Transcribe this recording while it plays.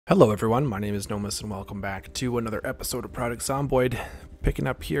Hello everyone, my name is Nomus and welcome back to another episode of Project Zomboid. Picking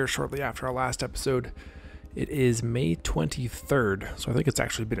up here shortly after our last episode. It is May 23rd, so I think it's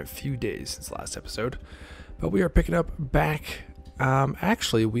actually been a few days since the last episode. But we are picking up back,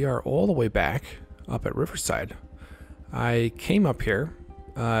 actually we are all the way back up at Riverside. I came up here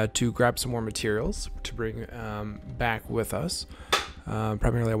to grab some more materials to bring back with us.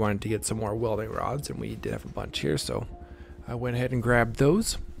 Primarily I wanted to get some more welding rods and we did have a bunch here, so I went ahead and grabbed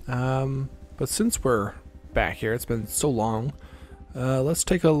those. But since we're back here, it's been so long, let's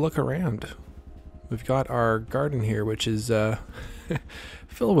take a look around. We've got our garden here, which is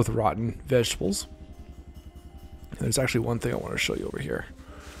filled with rotten vegetables. There's actually one thing I want to show you over here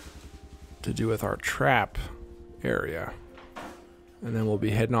to do with our trap area. And then we'll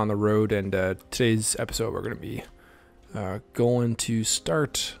be heading on the road, and today's episode we're going to be going to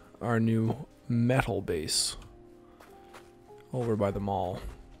start our new metal base over by the mall.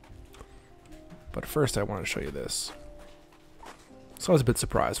 But first I want to show you this. So I was a bit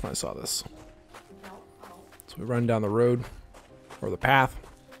surprised when I saw this. So we run down the road, or the path.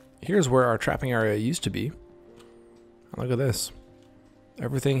 Here's where our trapping area used to be. And look at this.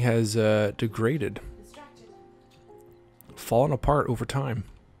 Everything has degraded. Fallen apart over time.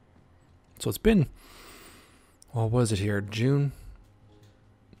 So it's been, well, what was it here? June?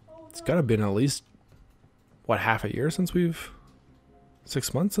 It's got to have been at least, what, half a year since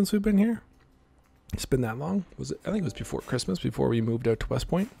 6 months since we've been here? It's been that long? Was it? I think it was before Christmas, before we moved out to West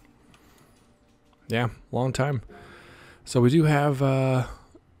Point. Yeah, long time. So we do have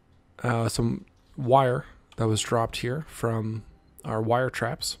some wire that was dropped here from our wire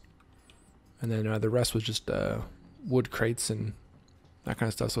traps. And then the rest was just wood crates and that kind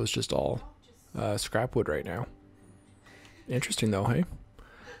of stuff. So it's just all scrap wood right now. Interesting though, hey? I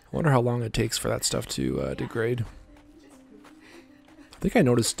wonder how long it takes for that stuff to degrade. I think I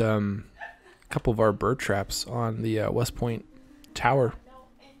noticed a couple of our bird traps on the West Point tower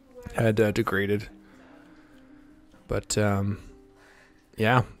had degraded. But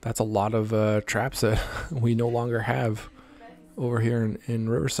yeah, that's a lot of traps that we no longer have over here in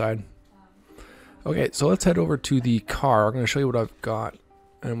Riverside. Okay, so let's head over to the car. I'm going to show you what I've got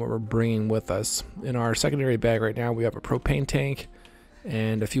and what we're bringing with us. In our secondary bag right now, we have a propane tank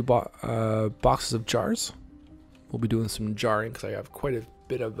and a few boxes of jars. We'll be doing some jarring because I have quite a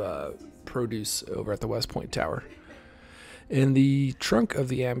bit of produce over at the West Point Tower. In the trunk of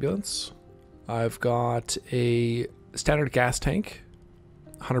the ambulance, I've got a standard gas tank,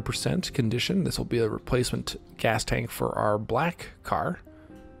 100% condition. This will be a replacement gas tank for our black car.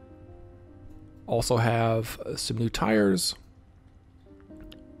 Also have some new tires,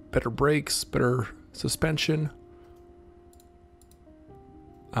 better brakes, better suspension.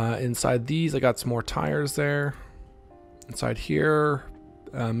 Inside these, I got some more tires there. Inside here,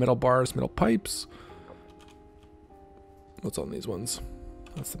 metal bars, metal pipes. What's on these ones?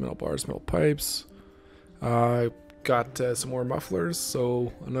 That's the metal bars, metal pipes. Got some more mufflers,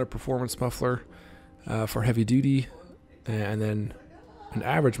 so another performance muffler for heavy duty, and then an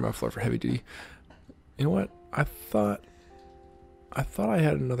average muffler for heavy duty. You know what? I thought I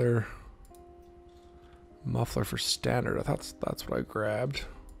had another muffler for standard. I thought that's what I grabbed.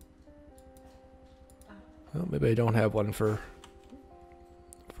 Well, maybe I don't have one for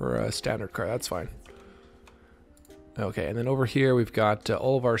a standard car. That's fine. Okay, and then over here we've got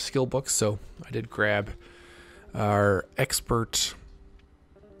all of our skill books. So I did grab our expert.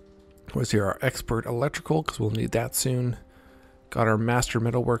 What's here? Our expert electrical, because we'll need that soon. Got our master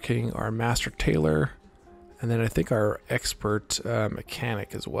metalworking, our master tailor, and then I think our expert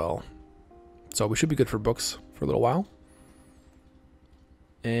mechanic as well. So we should be good for books for a little while.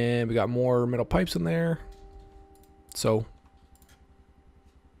 And we got more metal pipes in there. So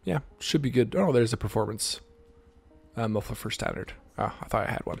yeah, should be good. Oh, there's a performance muffler for standard. Oh, I thought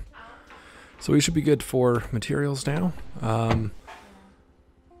I had one. So we should be good for materials now.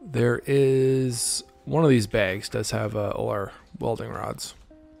 There is one of these bags does have all our welding rods.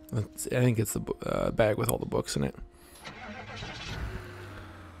 I think it's the bag with all the books in it.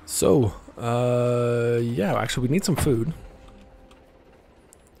 So yeah, actually we need some food.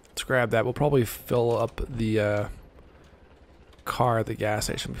 Let's grab that. We'll probably fill up the car at the gas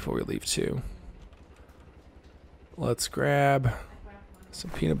station before we leave too. Let's grab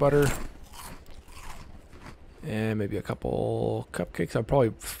some peanut butter and maybe a couple cupcakes. I'm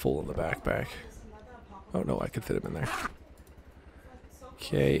probably full in the backpack. Oh no, I could fit them in there.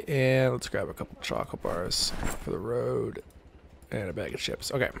 Okay, and let's grab a couple chocolate bars for the road and a bag of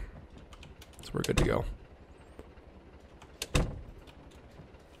chips. Okay, so we're good to go.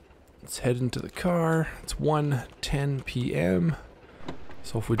 Let's head into the car. It's 1:10 p.m.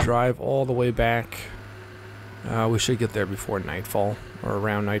 So if we drive all the way back, we should get there before nightfall, or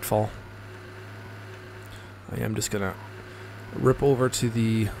around nightfall. I am just gonna rip over to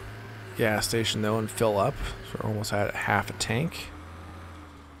the gas station though and fill up. So we're almost at half a tank.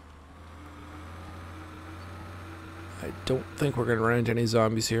 I don't think we're gonna run into any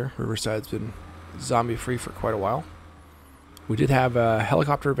zombies here. Riverside's been zombie free for quite a while. We did have a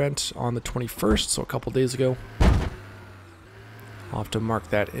helicopter event on the 21st, so a couple days ago. I'll have to mark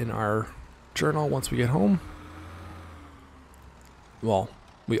that in our journal once we get home. Well,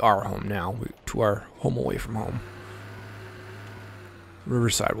 we are home now, to our home away from home.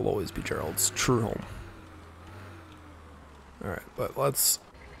 Riverside will always be Gerald's true home. Alright, but let's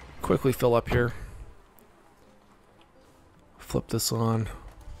quickly fill up here. Flip this on.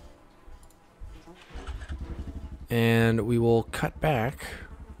 And we will cut back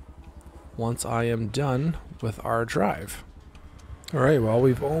once I am done with our drive. Alright, well,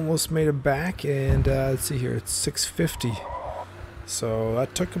 we've almost made it back, and let's see here, it's 6:50. So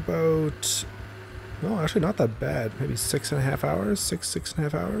that took about, no, actually not that bad, maybe 6.5 hours, six and a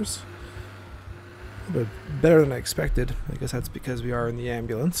half hours. A little bit better than I expected. I guess that's because we are in the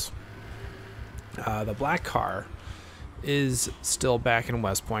ambulance. The black car is still back in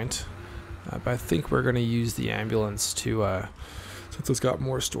West Point, but I think we're going to use the ambulance to, since it's got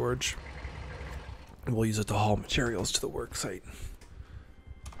more storage, we'll use it to haul materials to the work site.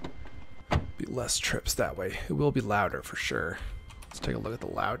 Be less trips that way. It will be louder for sure. Let's take a look at the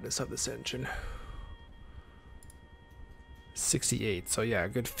loudness of this engine. 68, so yeah, a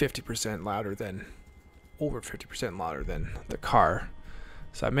good 50% louder than, over 50% louder than the car.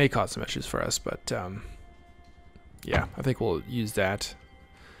 So that may cause some issues for us, but yeah, I think we'll use that.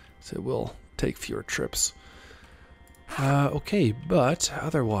 So it will take fewer trips. Okay, but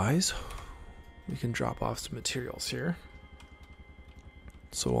otherwise, we can drop off some materials here.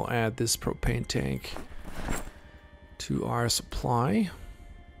 So we'll add this propane tank to our supply.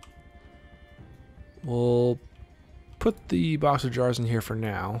 We'll put the box of jars in here for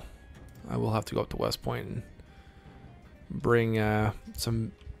now. I will have to go up to West Point and bring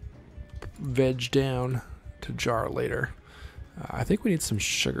some veg down to jar later. I think we need some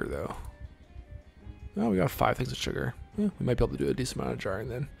sugar though. Oh, we got 5 things of sugar. Yeah, we might be able to do a decent amount of jarring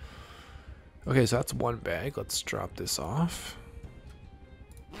then. Okay, so that's one bag. Let's drop this off.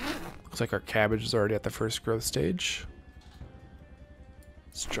 Looks like our cabbage is already at the first growth stage.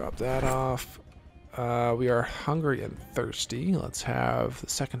 Let's drop that off. We are hungry and thirsty. Let's have the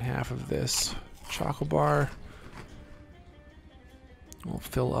second half of this chocolate bar. We'll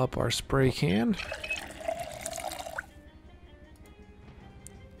fill up our spray can.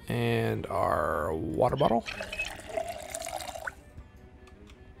 And our water bottle.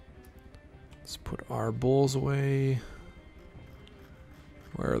 Let's put our bowls away.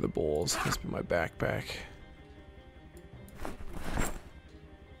 Where are the bowls? Must be my backpack.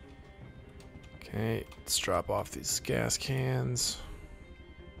 Okay, let's drop off these gas cans.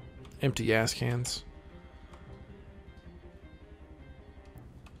 Empty gas cans.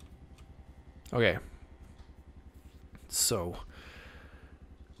 Okay. So,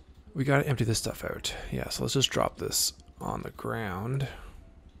 we gotta empty this stuff out. Yeah, so let's just drop this on the ground.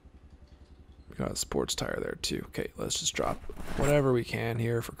 We got a sports tire there too. Okay, let's just drop whatever we can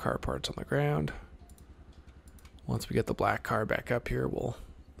here for car parts on the ground. Once we get the black car back up here, we'll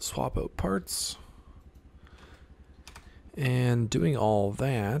swap out parts. And doing all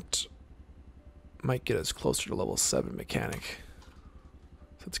that might get us closer to level 7 mechanic.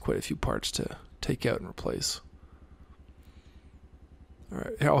 So that's quite a few parts to take out and replace.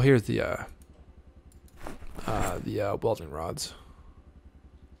 Alright, oh, here's the welding rods.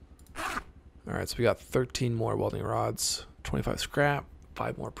 Alright, so we got 13 more welding rods, 25 scrap,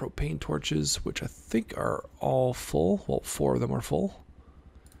 5 more propane torches, which I think are all full. Well, 4 of them are full.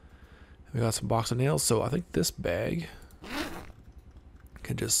 We got some box of nails, so I think this bag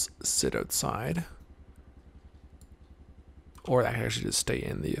can just sit outside. Or that can actually just stay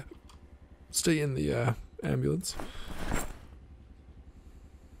in the ambulance.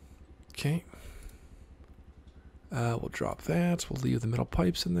 Okay. We'll drop that. We'll leave the metal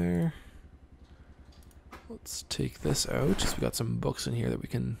pipes in there. Let's take this out. Just we got some books in here that we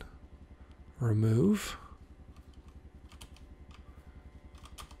can remove.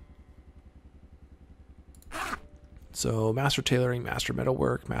 So master tailoring, master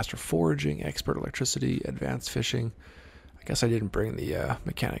metalwork, master foraging, expert electricity, advanced fishing. I guess I didn't bring the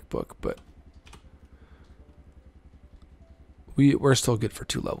mechanic book, but we're still good for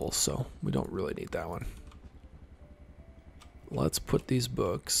 2 levels, so we don't really need that one. Let's put these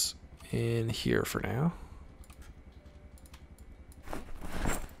books in here for now.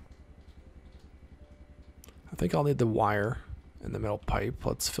 think I'll need the wire and the metal pipe.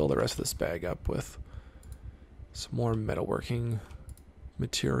 Let's fill the rest of this bag up with some more metalworking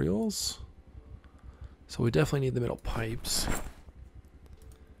materials. So we definitely need the metal pipes.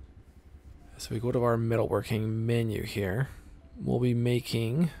 So we go to our metalworking menu here. We'll be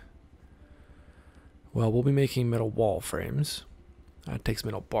making metal wall frames. That takes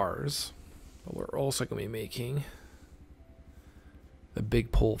metal bars. But we're also going to be making the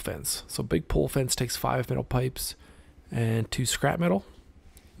big pole fence. So big pole fence takes 5 metal pipes and 2 scrap metal.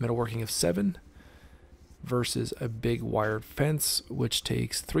 Metalworking of 7 versus a big wired fence, which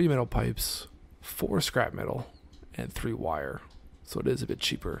takes 3 metal pipes, 4 scrap metal, and 3 wire. So it is a bit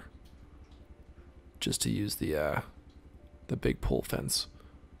cheaper just to use the big pole fence.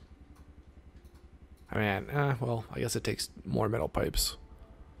 I mean, well, I guess it takes more metal pipes.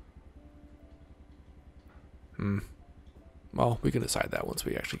 Well, we can decide that once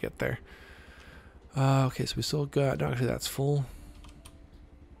we actually get there. Okay, so we still got... No, actually, that's full.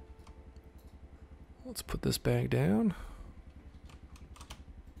 Let's put this bag down.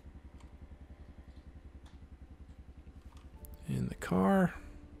 In the car.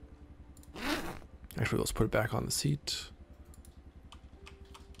 Actually, let's put it back on the seat.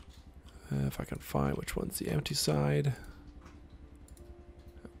 If I can find which one's the empty side.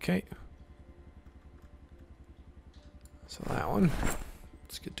 Okay. So that one,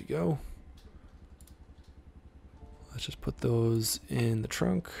 it's good to go. Let's just put those in the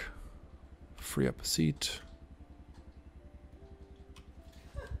trunk. Free up a seat.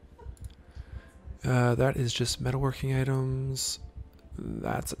 That is just metalworking items.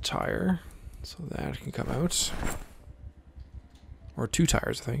 That's a tire, so that can come out. Or 2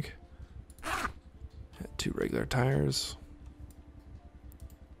 tires, I think. 2 regular tires.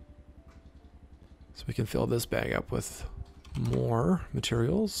 So we can fill this bag up with more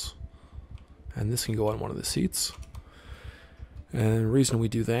materials. And this can go on one of the seats. And the reason we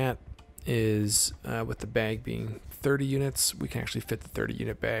do that is with the bag being 30 units, we can actually fit the 30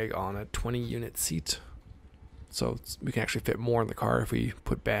 unit bag on a 20 unit seat. So we can actually fit more in the car if we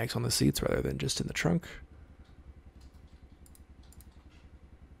put bags on the seats rather than just in the trunk.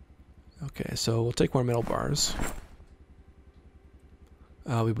 Okay, so we'll take more metal bars.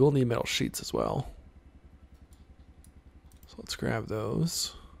 We will need metal sheets as well. So let's grab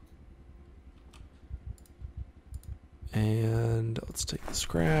those. And let's take the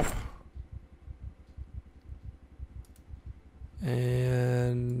scrap.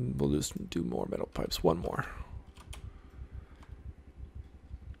 And we'll just do more metal pipes. 1 more.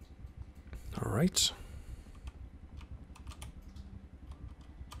 All right.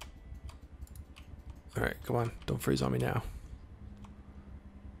 All right, come on. Don't freeze on me now.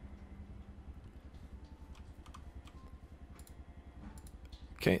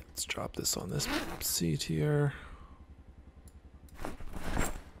 Okay, let's drop this on this seat here.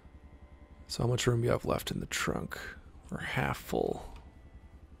 So how much room do you have left in the trunk? We're half full.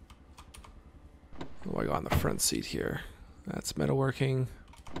 What do I got on the front seat here? That's metalworking.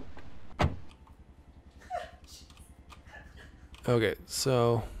 Okay,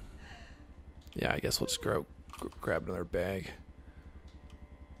 so yeah, I guess we'll just grab another bag.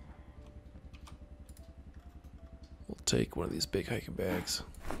 We'll take one of these big hiking bags.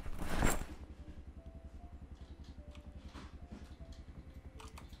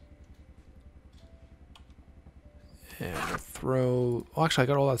 And we'll throw... Oh, actually, I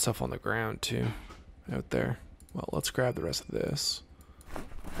got all that stuff on the ground, too. Out there. Well, let's grab the rest of this. I'm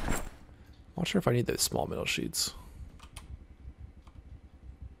not sure if I need those small metal sheets.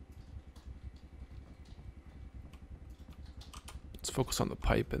 Let's focus on the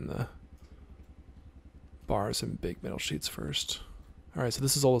pipe and the bars and big metal sheets first. Alright, so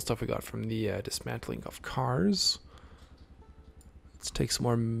this is all the stuff we got from the dismantling of cars. Let's take some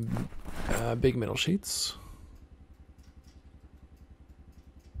more big metal sheets.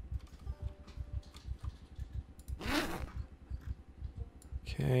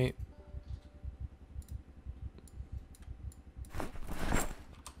 Okay.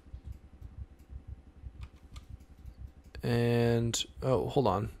 And, oh, hold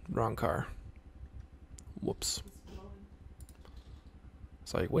on. Wrong car. Whoops.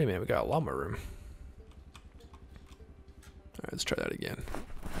 It's like, wait a minute, we got a lot more room. Alright, let's try that again.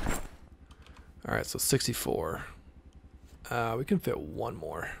 Alright, so 64. We can fit 1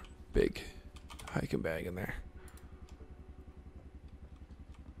 more big hiking bag in there.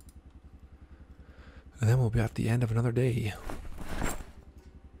 And then we'll be at the end of another day.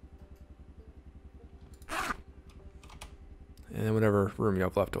 And then whatever room you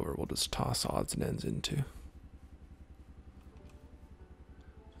have left over, we'll just toss odds and ends into.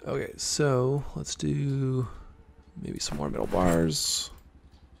 Okay, so let's do Maybe some more metal bars.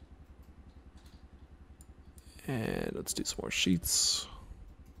 And let's do some more sheets.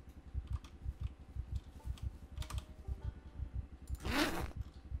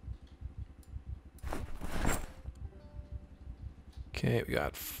 Okay, we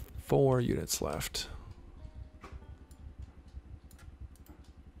got 4 units left.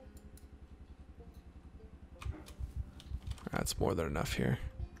 That's more than enough here.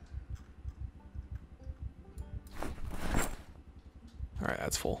 Alright,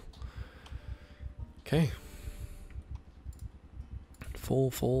 that's full. Okay.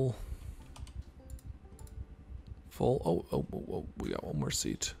 Full. Oh, we got one more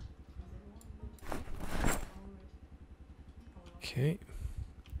seat. Okay.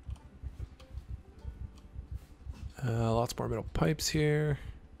 Lots more metal pipes here.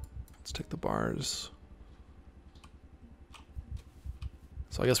 Let's take the bars.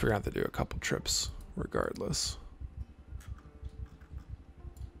 So I guess we're gonna have to do a couple trips regardless.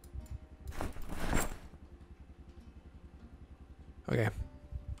 Okay.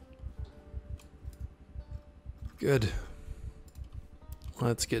 Good.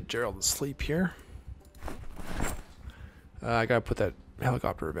 Let's get Gerald to sleep here. I gotta put that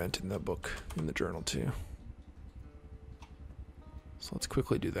helicopter event in the book, in the journal too. So let's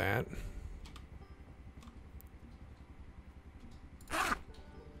quickly do that.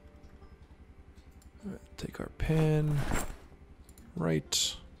 Take our pen.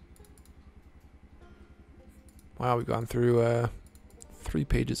 Right. Wow, we've gone through 3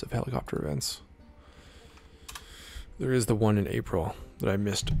 pages of helicopter events. There is the one in April that I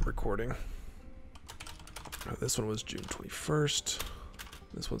missed recording. This one was June 21st.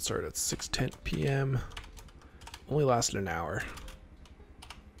 This one started at 6:10 p.m. Only lasted an hour.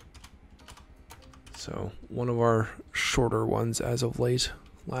 So one of our shorter ones as of late.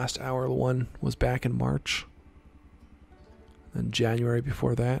 Last hour one was back in March. Then January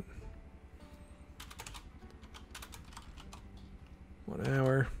before that. 1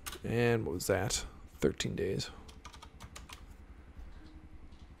 hour. And what was that? 13 days.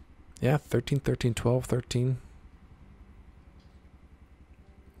 Yeah, 13, 13, 12, 13.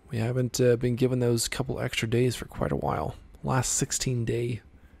 We haven't been given those couple extra days for quite a while. Last 16-day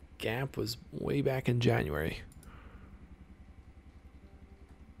gap was way back in January.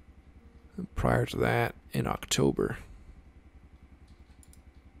 And prior to that, in October.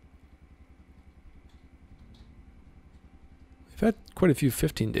 We've had quite a few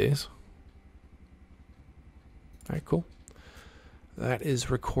 15 days. Alright, cool. That is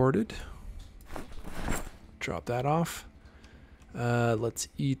recorded. Drop that off. Let's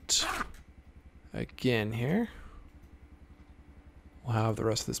eat again here. We'll have the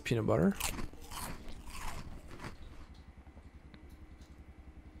rest of this peanut butter.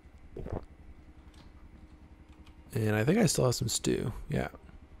 And I think I still have some stew. Yeah.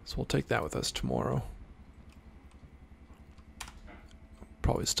 So we'll take that with us tomorrow.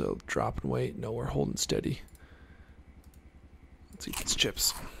 Probably still dropping weight. No, we're holding steady. Let's eat these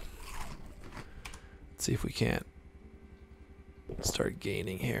chips. Let's see if we can't start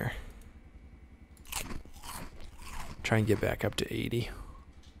gaining here. Try and get back up to 80.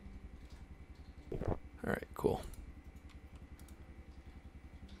 Alright, cool.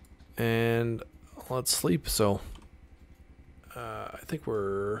 And let's sleep. So I think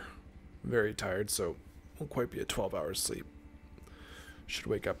we're very tired, so won't quite be a 12 hours sleep. Should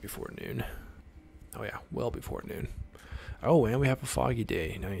wake up before noon. Oh yeah, well before noon. Oh, and we have a foggy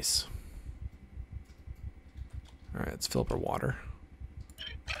day. Nice. Alright, let's fill up our water.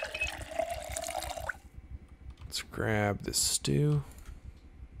 Let's grab this stew.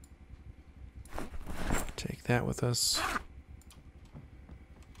 Take that with us.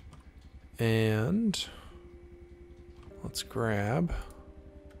 And let's grab the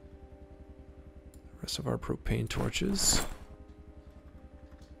rest of our propane torches.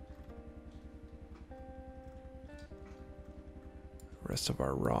 Rest of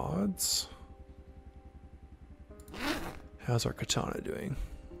our rods. How's our katana doing?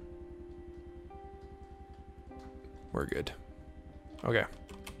 We're good. Okay.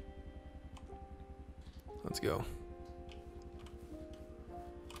 Let's go.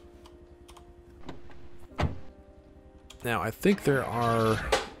 Now, I think there are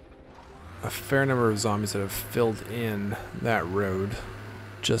a fair number of zombies that have filled in that road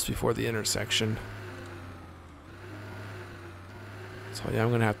just before the intersection. So yeah, I'm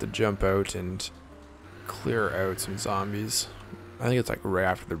going to have to jump out and clear out some zombies. I think it's like right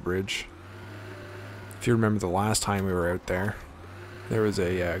after the bridge. If you remember the last time we were out there, there was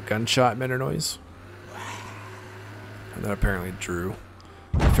a gunshot made a noise. And that apparently drew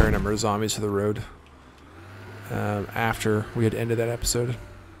a fair number of zombies to the road. after we had ended that episode.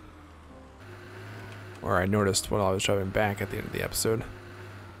 Or I noticed while I was driving back at the end of the episode.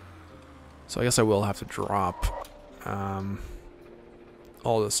 So I guess I will have to drop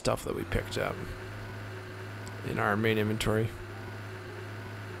all the stuff that we picked up in our main inventory.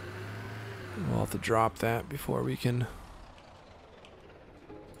 We'll have to drop that before we can...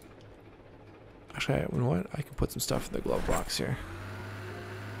 Actually, you know what? I can put some stuff in the glove box here.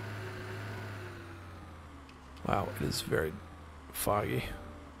 Wow, it is very foggy.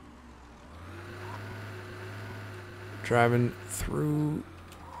 Driving through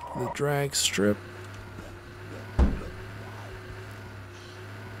the drag strip.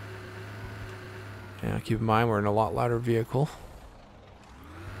 Yeah, keep in mind we're in a lot louder vehicle.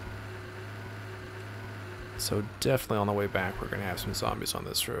 So definitely on the way back we're going to have some zombies on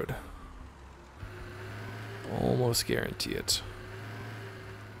this road. Almost guarantee it.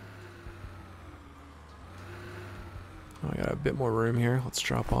 I got a bit more room here. Let's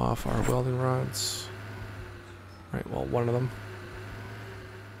drop off our welding rods. Right, well, one of them.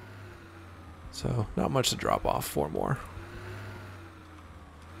 So, not much to drop off. 4 more.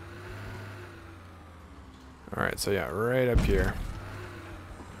 Alright, so yeah, right up here.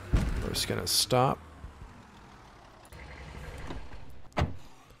 We're just gonna stop.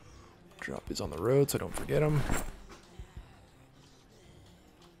 Drop these on the road so I don't forget them.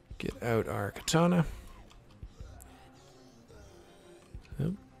 Get out our katana.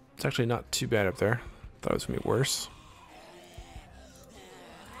 Yep. It's actually not too bad up there. Thought it was gonna be worse.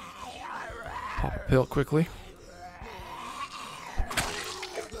 Pop a pill quickly.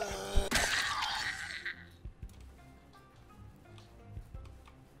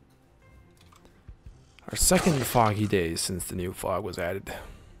 Our second foggy day since the new fog was added.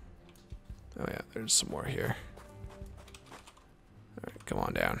 Oh yeah, there's some more here. Alright, come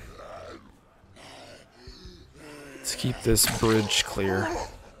on down. Let's keep this bridge clear.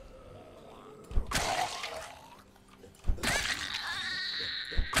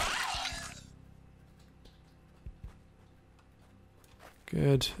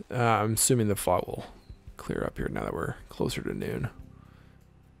 Good. I'm assuming the fog will clear up here now that we're closer to noon.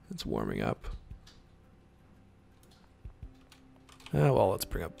 It's warming up. Well, let's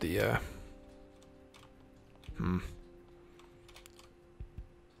bring up the...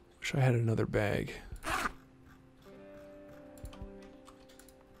 Wish I had another bag.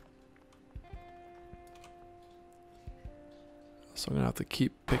 So I'm gonna have to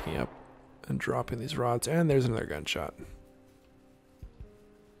keep picking up and dropping these rods. And there's another gunshot.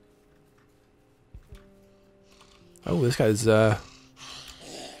 Oh, this guy's look at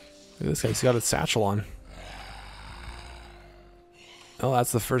this guy, he's got a satchel on. Oh,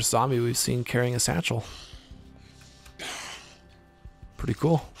 that's the first zombie we've seen carrying a satchel. Pretty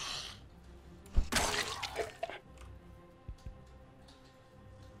cool.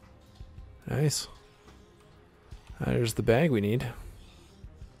 Nice. There's the bag we need.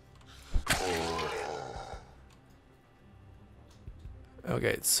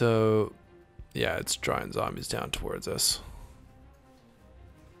 Okay, so yeah, it's drawing zombies down towards us.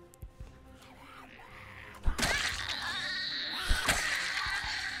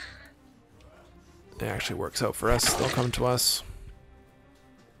 It actually works out for us. They'll come to us.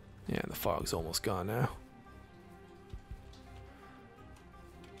 Yeah, the fog's almost gone now.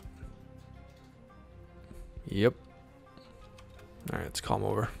 Yep. Alright, let's calm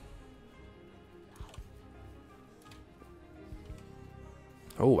over.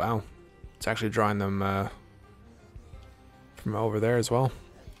 Oh, wow. It's actually drawing them from over there as well.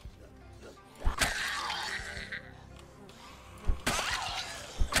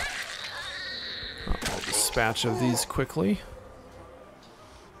 I'll dispatch of these quickly.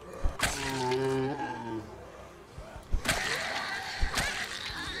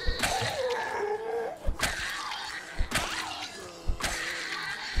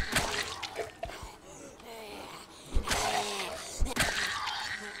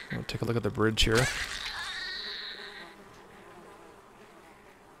 Take a look at the bridge here.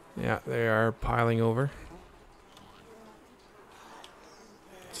 Yeah, they are piling over.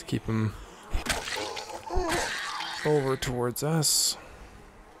 Let's keep them over towards us.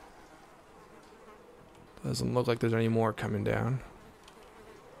 Doesn't look like there's any more coming down.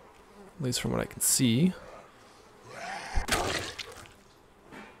 At least from what I can see.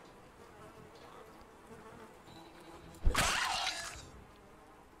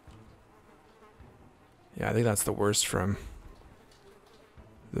 Yeah, I think that's the worst from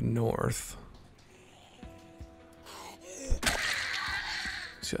the north.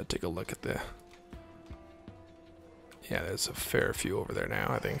 Just gotta take a look at the... Yeah, there's a fair few over there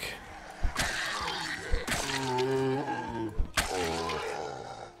now, I think.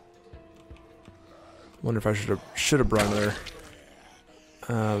 Wonder if I should have brought another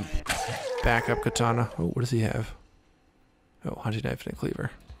backup katana. Oh, what does he have? Oh, hunting knife and a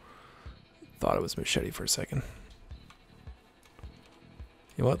cleaver. Thought it was machete for a second.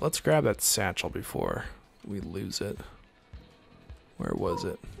 You know what? Let's grab that satchel before we lose it. Where was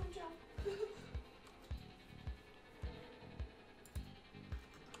it?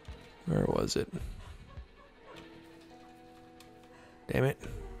 Where was it? Damn it.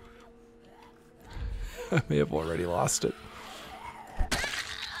 I may have already lost it.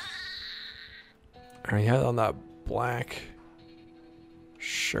 He had on that black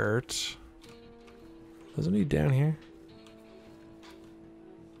shirt. Wasn't he down here?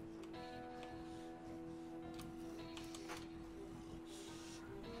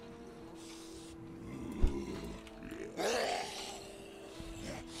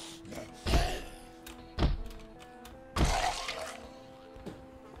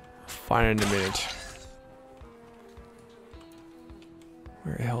 Find it in a minute.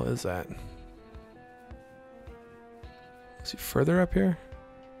 Where the hell is that? Is he further up here?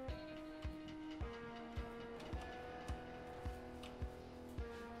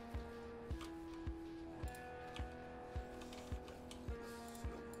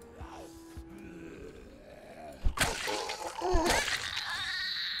 I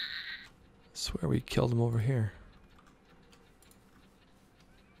swear we killed him over here.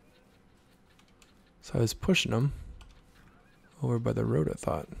 So I was pushing him over by the road, I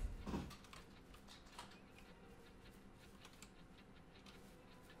thought.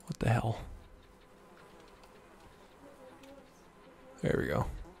 What the hell? There we go.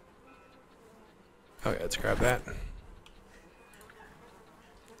 Okay, let's grab that.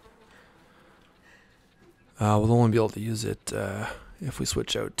 We'll only be able to use it if we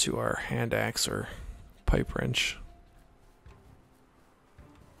switch out to our hand axe or pipe wrench.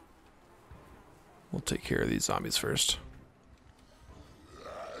 We'll take care of these zombies first.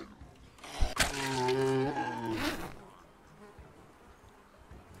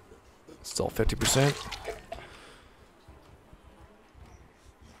 Still 50%.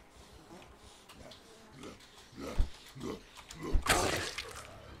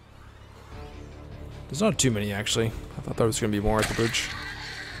 There's not too many, actually. I thought there was going to be more at the bridge.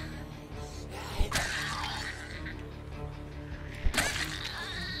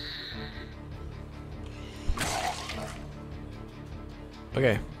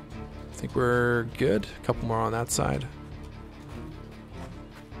 Okay. I think we're good. A couple more on that side.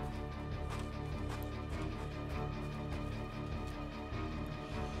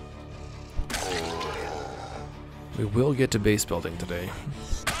 We will get to base building today.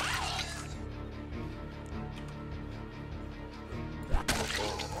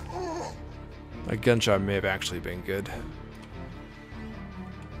 A gunshot may have actually been good.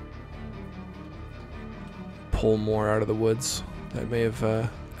 Pull more out of the woods. That may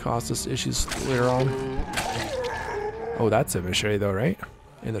have caused us issues later on. Oh, that's a machete though, right?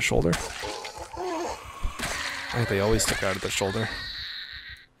 In the shoulder? I think they always stick out of the shoulder.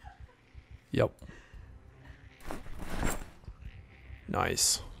 Yep.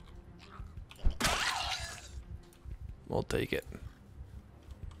 Nice. We'll take it.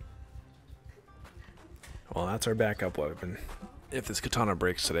 Well, that's our backup weapon. If this katana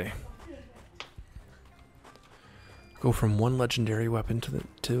breaks today. Go from one legendary weapon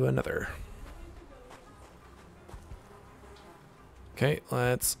to another. Okay,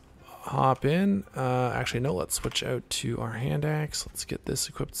 let's hop in. Actually, no, let's switch out to our hand axe. Let's get this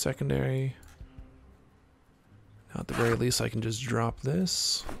equipped secondary. Now, at the very least, I can just drop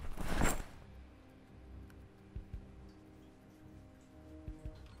this.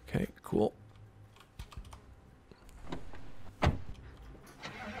 Okay, cool.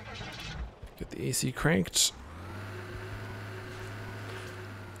 Get the AC cranked.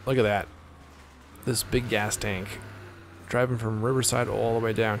 Look at that. This big gas tank. Driving from Riverside all the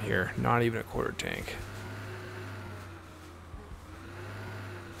way down here. Not even a quarter tank.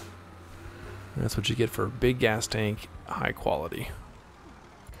 And that's what you get for a big gas tank, high quality.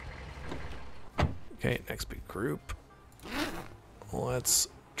 Okay, next big group. Let's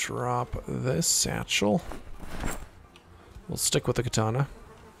drop this satchel. We'll stick with the katana.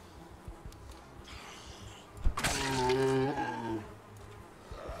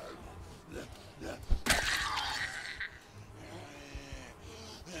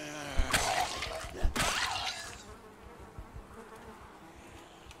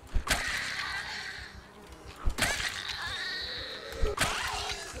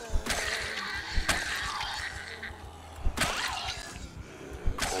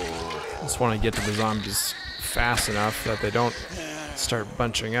 Just want to get to the zombies fast enough that they don't start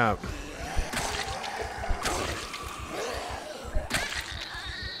bunching up.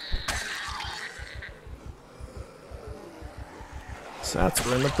 So that's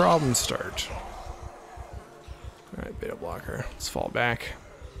when the problems start. Alright, beta blocker. Let's fall back.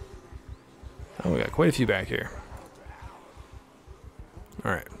 Oh, we got quite a few back here.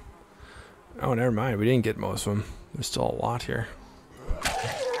 Alright. Oh, never mind. We didn't get most of them. There's still a lot here.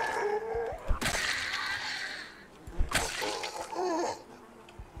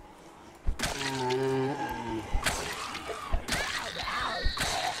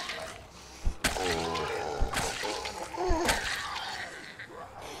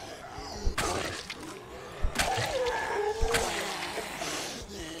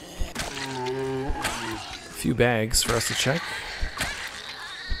 Few bags for us to check.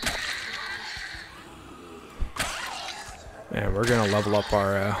 And we're gonna level up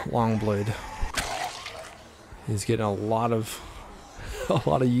our long blade. He's getting a lot of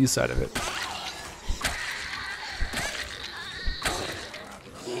use out of it.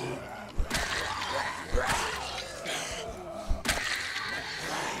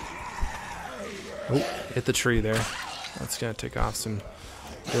 Oh, hit the tree there. That's gonna take off some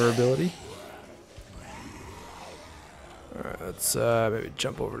durability. Alright, let's maybe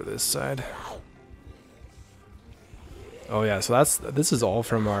jump over to this side. Oh yeah, so this is all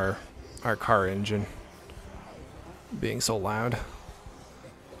from our car engine being so loud.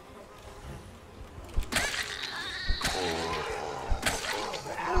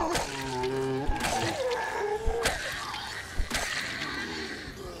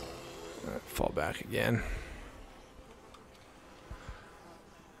 Alright, fall back again.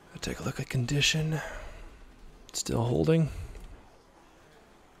 Take a look at condition. Still holding.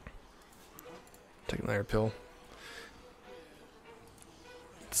 Take another pill.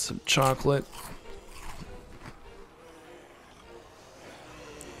 Some chocolate.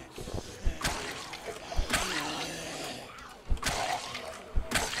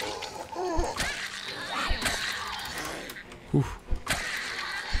 Oof.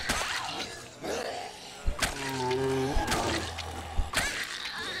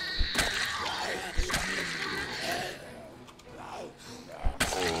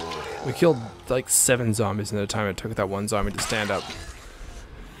 We killed like 7 zombies in the time it took that one zombie to stand up.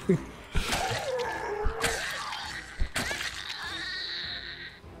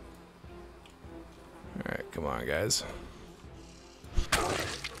 Alright, come on guys.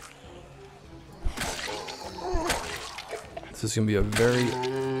 This is gonna be a very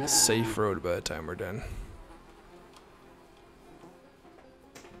safe road by the time we're done.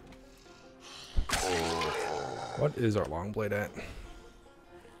 What is our long blade at?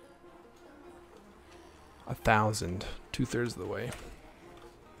 1,000, 2/3 of the way.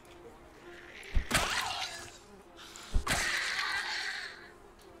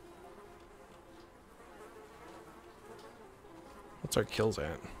 What's our kills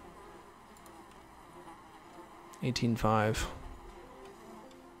at? 18.5.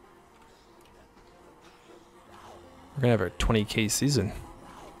 We're gonna have our 20k season.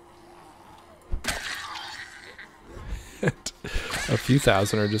 A few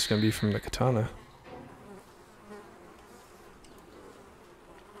thousand are just gonna be from the katana.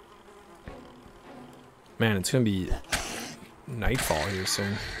 Man, it's gonna be nightfall here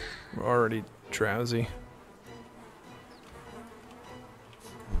soon. We're already drowsy.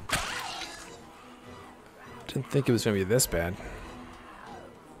 Didn't think it was gonna be this bad.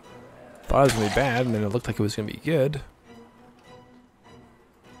 Thought it was gonna be bad, and then it looked like it was gonna be good.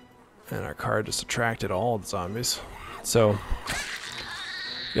 And our car just attracted all the zombies. So,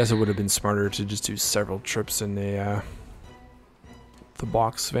 I guess it would have been smarter to just do several trips in the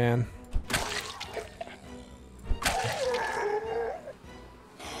box van.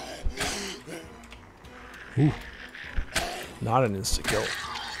 Ooh. Not an insta kill.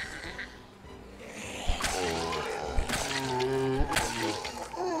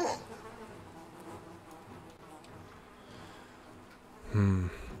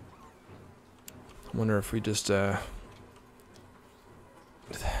 I wonder if we just do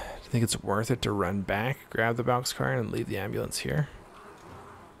you think it's worth it to run back, grab the boxcar, and leave the ambulance here?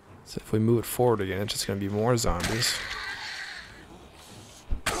 So if we move it forward again, it's just going to be more zombies.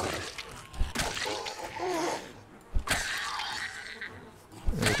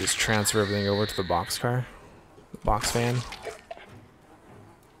 And we just transfer everything over to the boxcar, the box van.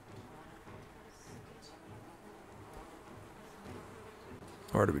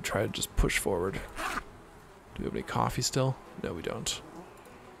 Or do we try to just push forward? Do we have any coffee still? No, we don't.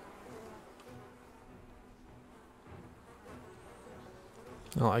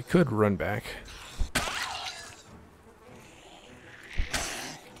 Well, I could run back.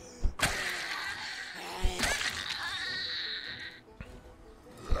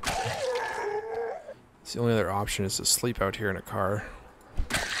 So the only other option is to sleep out here in a car.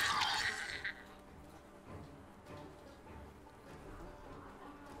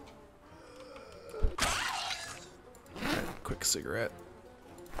 Alright, quick cigarette.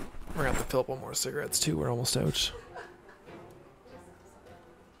 We're gonna have to fill up one more cigarettes too, we're almost out.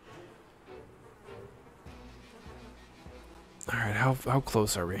 Alright, how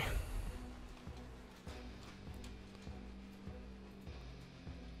close are we?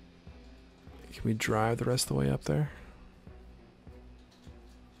 Can we drive the rest of the way up there?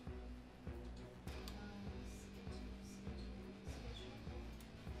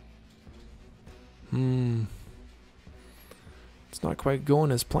 It's not quite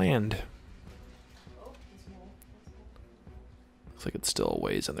going as planned. Looks like it's still a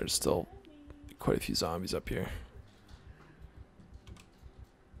ways and there's still quite a few zombies up here.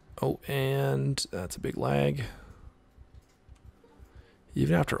 Oh, and that's a big lag.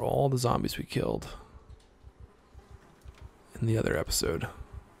 Even after all the zombies we killed in the other episode,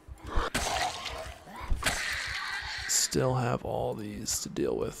 still have all these to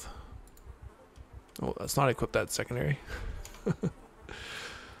deal with. Oh, let's not equip that secondary. You're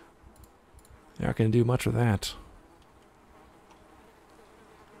not going to do much with that.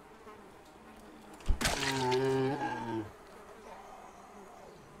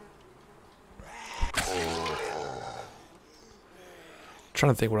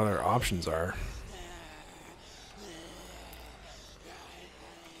 Trying to think what other options are.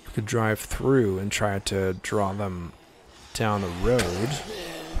 We could drive through and try to draw them down the road,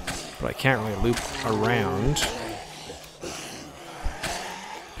 but I can't really loop around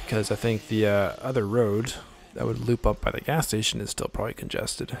because I think the other road that would loop up by the gas station is still probably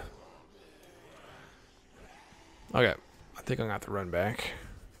congested. Okay, I think I'm gonna have to run back,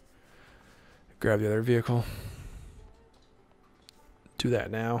 grab the other vehicle. Do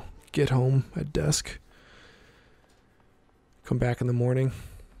that now. Get home at dusk. Come back in the morning.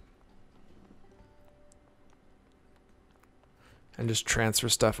 And just transfer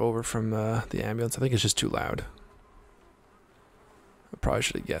stuff over from the ambulance. I think it's just too loud. I probably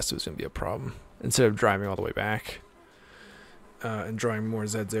should have guessed it was going to be a problem. Instead of driving all the way back and drawing more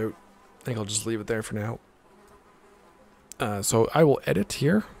Zeds out, I think I'll just leave it there for now. So I will edit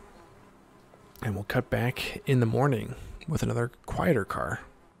here. And we'll cut back in the morning with another quieter car.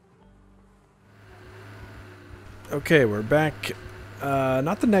 Okay, we're back.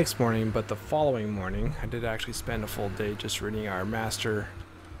 Not the next morning, but the following morning. I did actually spend a full day just reading our master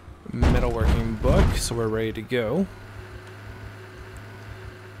metalworking book, so we're ready to go.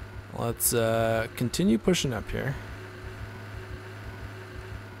 Let's continue pushing up here.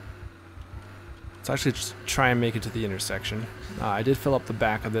 Let's actually just try and make it to the intersection. I did fill up the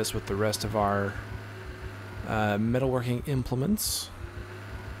back of this with the rest of our metalworking implements.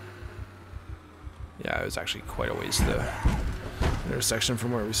 Yeah, it was actually quite a ways to the intersection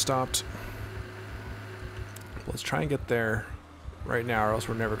from where we stopped. Let's try and get there right now, or else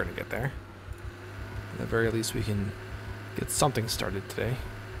we're never going to get there. At the very least, we can get something started today.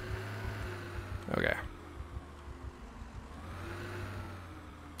 Okay.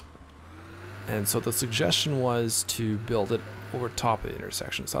 And so the suggestion was to build it over top of the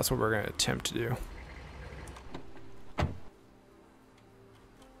intersection, so that's what we're going to attempt to do.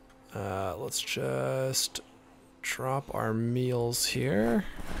 Let's just drop our meals here.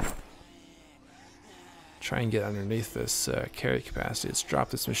 Try and get underneath this carry capacity. Let's drop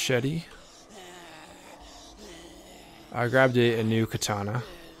this machete. I grabbed a new katana.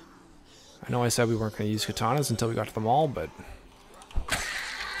 I know I said we weren't going to use katanas until we got to the mall, but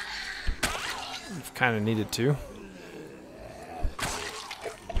we've kind of needed to.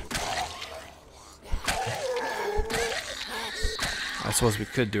 I suppose we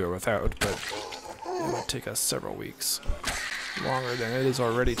could do it without, but it would take us several weeks. Longer than it is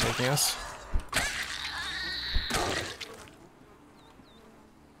already taking us.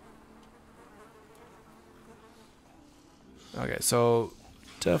 Okay, so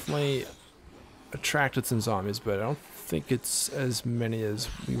definitely attracted some zombies, but I don't think it's as many as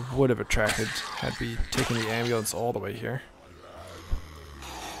we would have attracted had we taken the ambulance all the way here.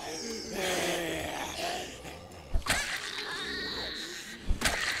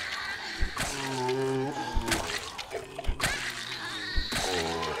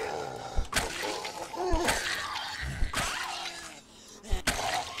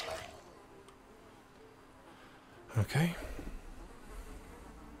 Okay.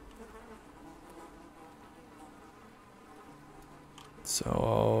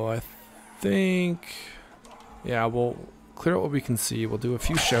 So I think, yeah, we'll clear out what we can see. We'll do a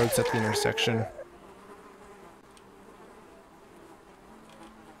few shouts at the intersection.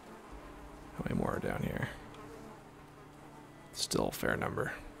 How many more are down here? fair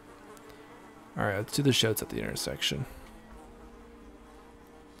number. Alright, let's do the shouts at the intersection.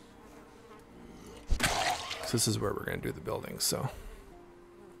 So this is where we're going to do the building, so.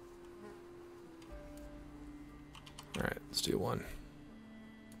 Alright, let's do one.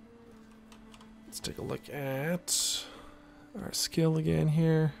 Let's take a look at our skill again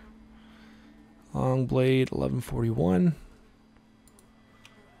here. Long blade, 1141.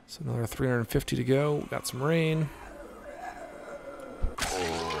 So another 350 to go. We got some rain.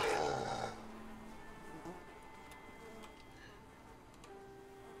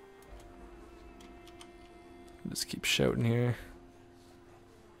 Just keep shouting here.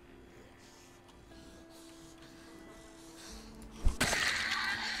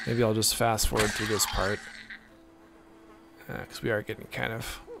 Maybe I'll just fast forward through this part, because we are getting kind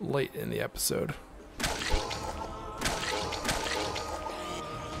of late in the episode.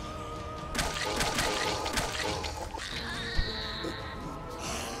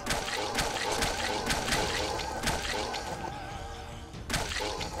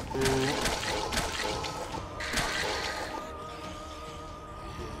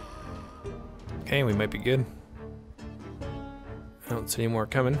 Okay, we might be good. I don't see any more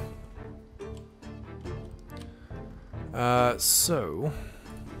coming. So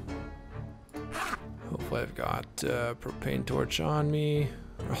hopefully I've got propane torch on me.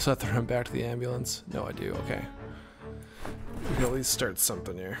 I also have to run back to the ambulance. No, I do. Okay, we can at least start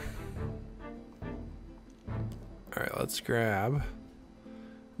something here. All right, let's grab.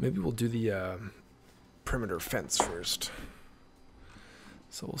 Maybe we'll do the perimeter fence first.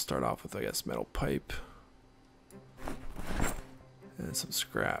 So we'll start off with, I guess, metal pipe. And some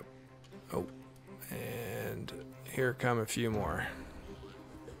scrap. Oh, and here come a few more.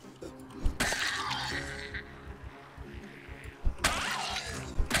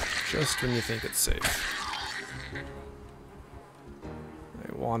 Just when you think it's safe.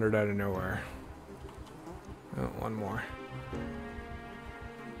 They wandered out of nowhere. Oh, one more.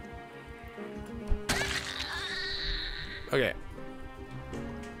 Okay.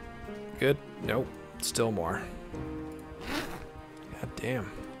 Good? Nope. Still more. God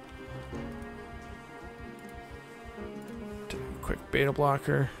damn. Take a quick beta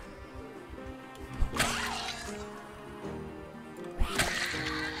blocker.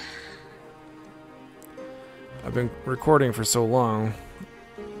 I've been recording for so long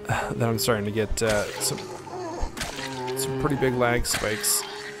that I'm starting to get some pretty big lag spikes.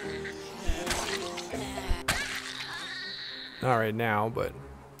 Not right now, but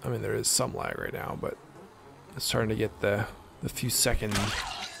I mean there is some lag right now, but it's starting to get the few second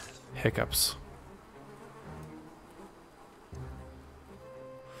hiccups.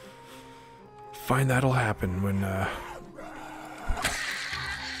 Find that'll happen when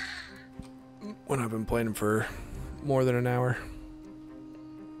I've been playing for more than an hour.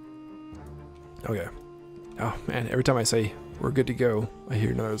 Okay. Oh man, every time I say we're good to go, I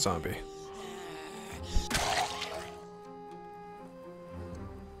hear another zombie.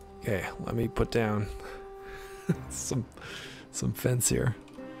 Okay, let me put down some fence here.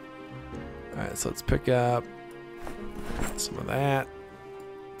 Alright, so let's pick up some of that.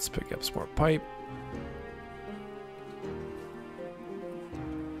 Let's pick up some more pipe.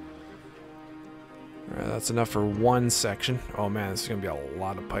 Alright, that's enough for one section. Oh man, this is gonna be a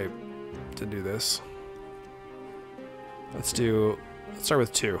lot of pipe to do this. Let's start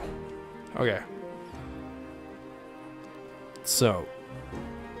with 2. Okay. So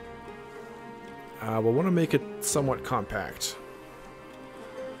we'll want to make it somewhat compact.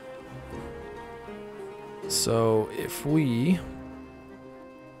 So if we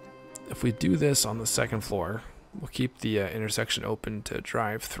do this on the second floor, we'll keep the intersection open to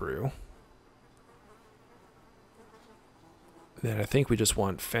drive through. Then I think we just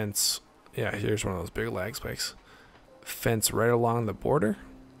want fence. Yeah, here's one of those big lag spikes. Fence right along the border.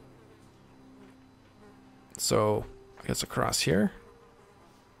 So I guess across here.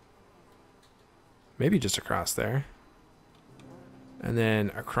 Maybe just across there. And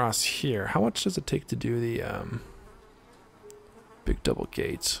then across here. How much does it take to do the big double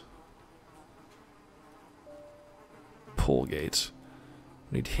gates? Pull gates.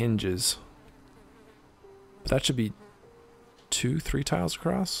 Need hinges. But that should be 2-3 tiles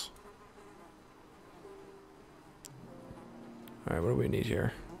across. Alright, what do we need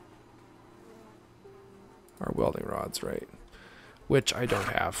here? Our welding rods, right? Which I don't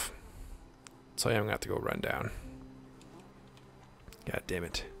have. So I'm gonna have to go run down. God damn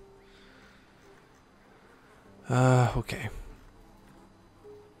it. Okay.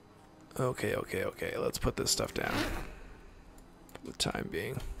 Okay. Let's put this stuff down. For the time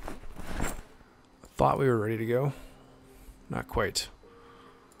being. I thought we were ready to go. Not quite.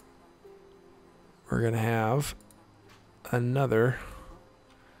 We're going to have another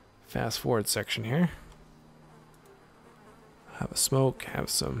fast forward section here. Have a smoke, have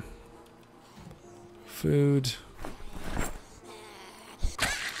some food.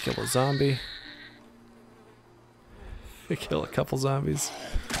 Kill a zombie. Kill a couple zombies.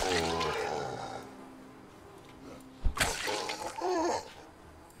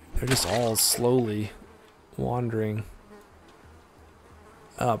 They're just all slowly wandering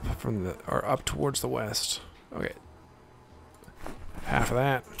up from the, or up towards the west. Okay. Half of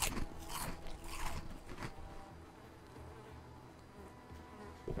that.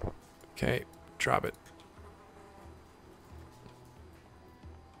 Okay, drop it.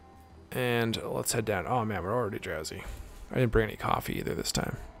 And let's head down. Oh man, we're already drowsy. I didn't bring any coffee either this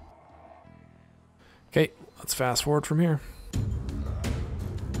time. Okay, let's fast forward from here.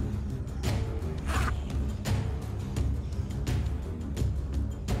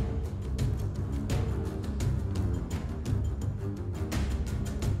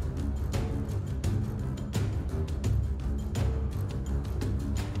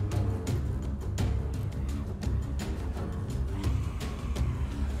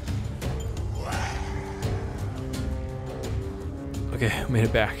 Okay, made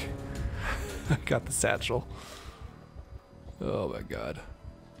it back. I got the satchel. Oh my god.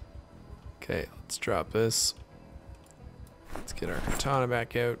 Okay, let's drop this. Let's get our katana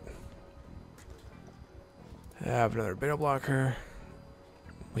back out. Have another beta blocker.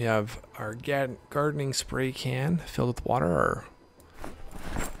 We have our gardening spray can filled with water. Our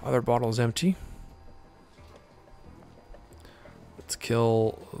other bottle is empty. Let's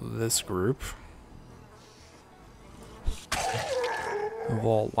kill this group. Have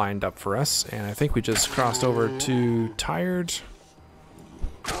all lined up for us, and I think we just crossed over to tired.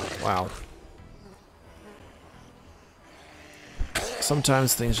 Wow.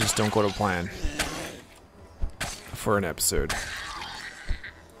 Sometimes things just don't go to plan for an episode.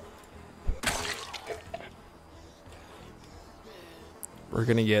 We're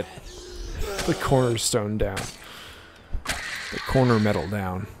gonna get the cornerstone down, the corner metal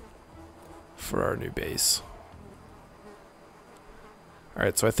down for our new base.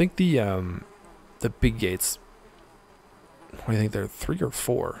 Alright, so I think the big gates, what do you think, they're 3 or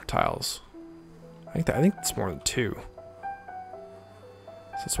 4 tiles? I think it's more than 2. So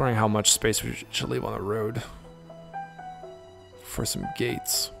I was wondering how much space we should leave on the road for some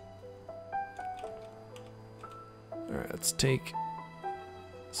gates. Alright, let's take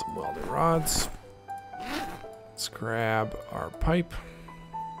some welding rods. Let's grab our pipe.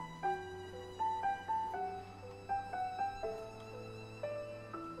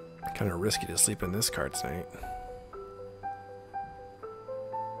 Kind of risky to sleep in this car tonight.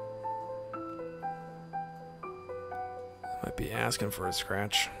 Might be asking for a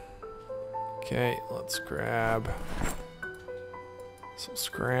scratch. Okay, let's grab some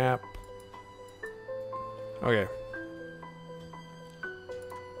scrap. Okay.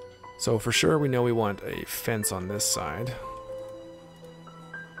 So for sure we know we want a fence on this side.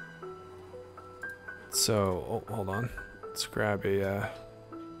 So, oh, hold on. Let's grab a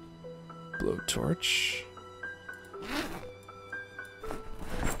blowtorch.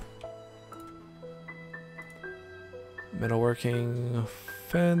 Metalworking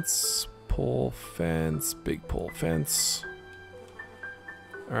fence, pole fence, big pole fence.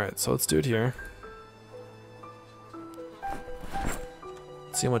 Alright, so let's do it here.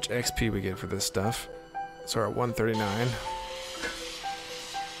 See how much XP we get for this stuff. So we're at 139.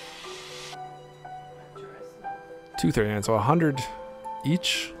 239, so 100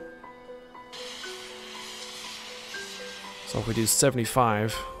 each. So if we do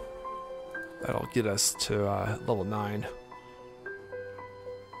 75, that'll get us to level 9.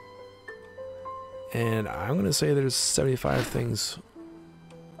 And I'm going to say there's 75 things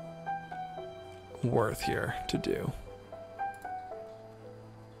worth here to do.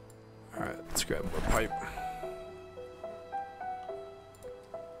 Alright, let's grab more pipe.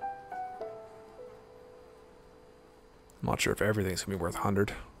 I'm not sure if everything's going to be worth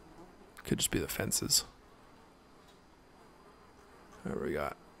 100. Could just be the fences. There we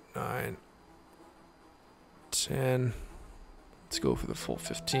got 9, 10. Let's go for the full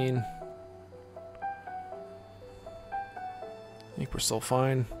 15. I think we're still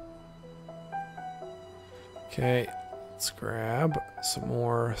fine. Okay, let's grab some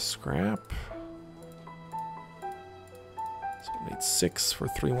more scrap. So we need 6 for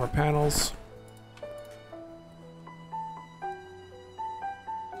 3 more panels.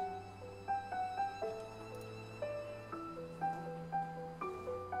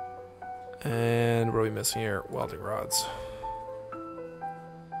 And what are we missing here? Welding rods.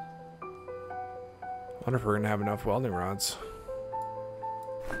 Wonder if we're gonna have enough welding rods.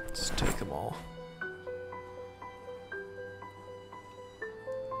 Let's take them all.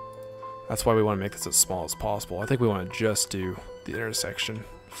 That's why we want to make this as small as possible. I think we want to just do the intersection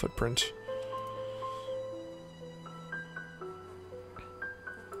footprint.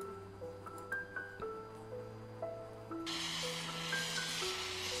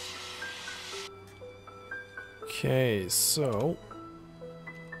 Okay, so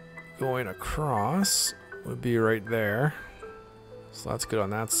going across would be right there. So that's good on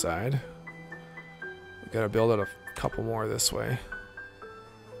that side. We gotta build out a couple more this way.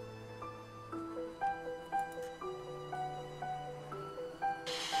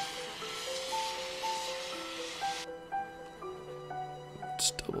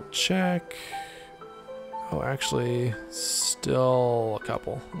 Just double check. Oh, actually, still a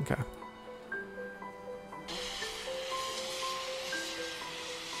couple. Okay.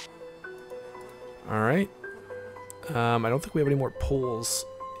 All right. I don't think we have any more poles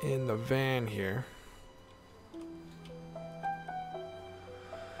in the van here.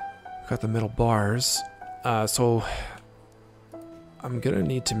 Got the metal bars. So I'm gonna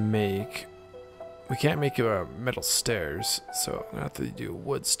need to make. We can't make metal stairs, so I'm gonna have to do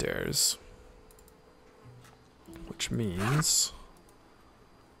wood stairs. Which means,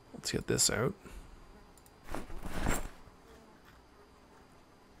 let's get this out.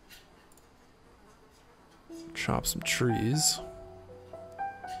 Chop some trees.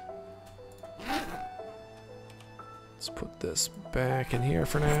 Let's put this back in here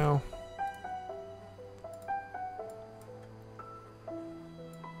for now.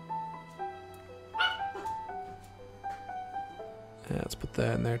 Yeah, let's put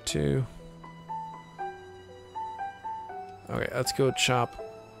that in there too. Okay, let's go chop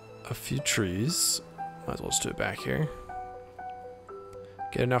a few trees. Might as well just do it back here.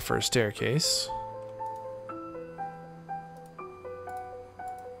 Get enough for a staircase.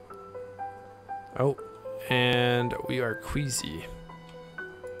 Oh, and we are queasy.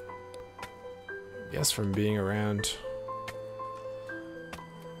 Yes, from being around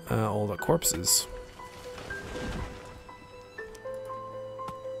all the corpses.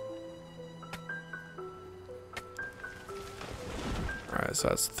 Alright, so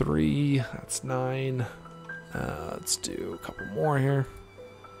that's 3, that's 9. Let's do a couple more here.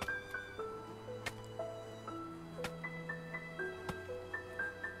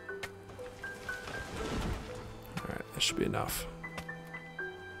 Should be enough.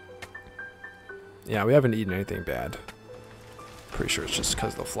 Yeah, we haven't eaten anything bad. Pretty sure it's just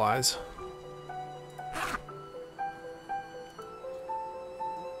because of the flies.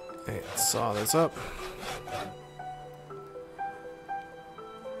 Okay, let's saw this up.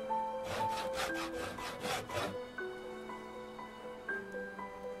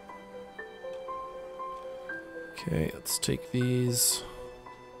 Okay, let's take these.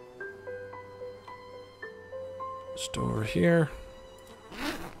 Just over here.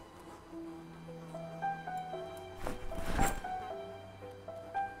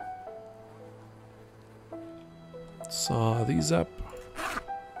 Saw these up.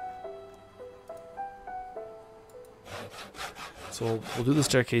 So we'll do the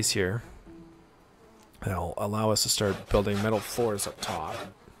staircase here. That'll allow us to start building metal floors up top.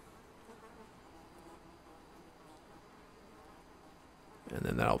 And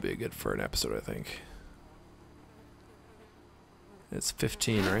then that'll be good for an episode, I think. It's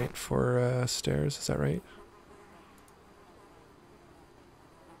 15, right, for stairs? Is that right?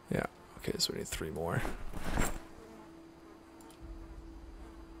 Yeah. Okay, so we need 3 more.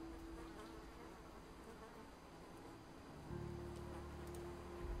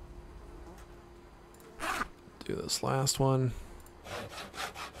 Do this last one.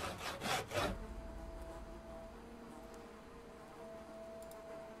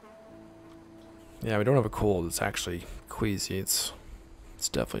 Yeah, we don't have a cold. It's actually queasy. It's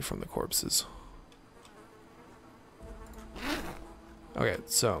definitely from the corpses. Okay,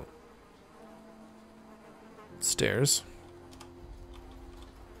 so stairs.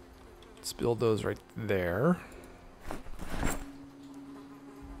 Let's build those right there.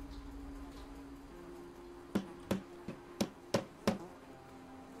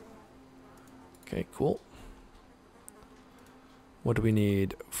 Okay, cool. What do we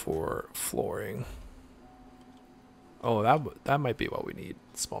need for flooring? Oh, that might be what we need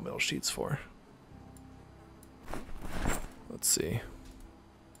small metal sheets for. Let's see.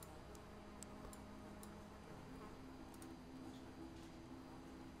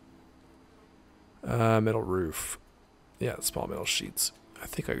 Metal roof. Yeah, small metal sheets. I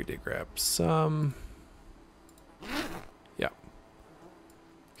think I did grab some. Yeah.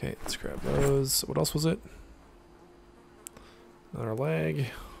 Okay, let's grab those. What else was it? Another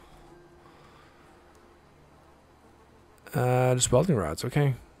leg. Just welding rods,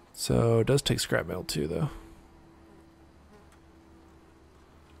 okay. So it does take scrap metal too, though.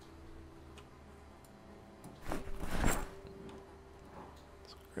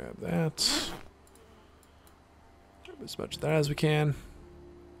 Let's grab that. Grab as much of that as we can.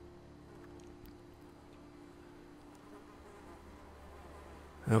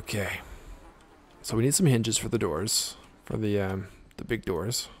 Okay. So we need some hinges for the doors, for the big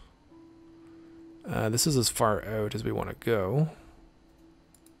doors. This is as far out as we want to go.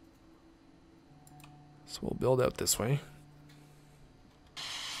 So we'll build out this way.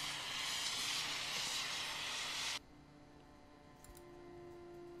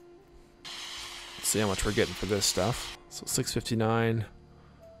 Let's see how much we're getting for this stuff. So 659,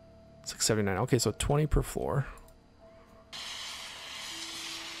 679. Okay, so 20 per floor.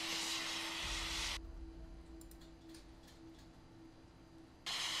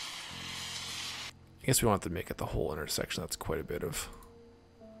 I guess we want to make it the whole intersection. That's quite a bit of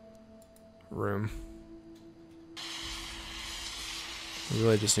room. We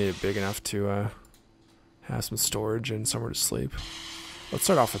really just need it big enough to have some storage and somewhere to sleep. Let's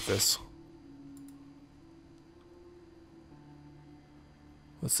start off with this.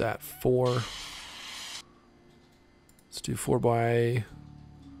 What's that? 4. Let's do 4 by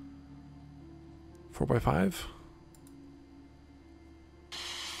 5.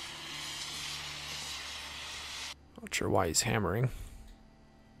 Not sure why he's hammering.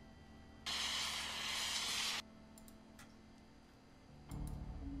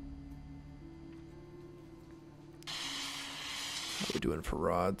 How are we doing for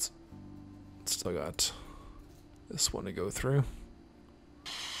rods? Still got this one to go through.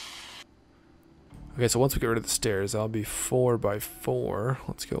 Okay, so once we get rid of the stairs, that'll be 4 by 4.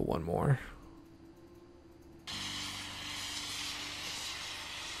 Let's go one more.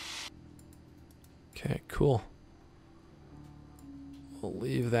 Okay, cool. We'll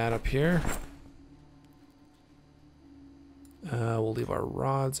leave that up here. We'll leave our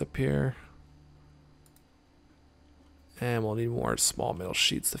rods up here. And we'll need more small metal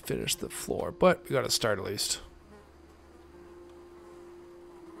sheets to finish the floor, but we got to start at least.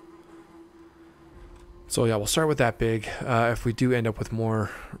 So yeah, we'll start with that big. If we do end up with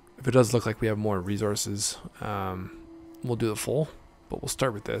more, if it does look like we have more resources, we'll do the full, but we'll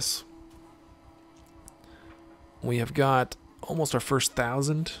start with this. We have got almost our first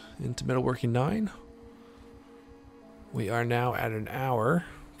 1,000 into metalworking 9. We are now at an hour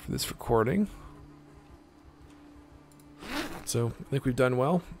for this recording. So I think we've done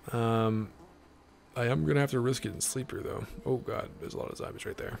well. I am going to have to risk it in sleeper though. Oh god, there's a lot of zombies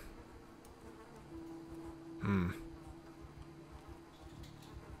right there.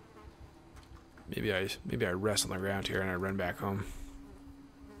 Maybe I rest on the ground here and I run back home.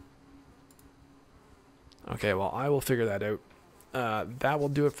 Okay, well, I will figure that out. That will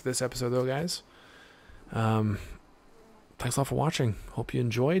do it for this episode, though, guys. Thanks a lot for watching. Hope you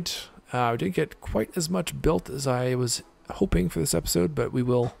enjoyed. I didn't get quite as much built as I was hoping for this episode, but we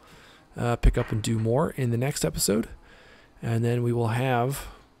will pick up and do more in the next episode. And then we will have,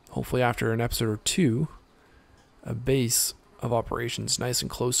 hopefully after an episode or 2, a base of operations nice and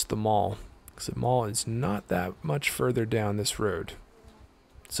close to the mall. Because the mall is not that much further down this road.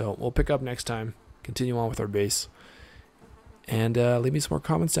 So we'll pick up next time. Continue on with our base. And leave me some more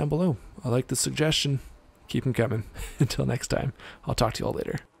comments down below. I like the suggestion. Keep them coming. Until next time, I'll talk to you all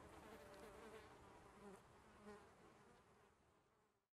later.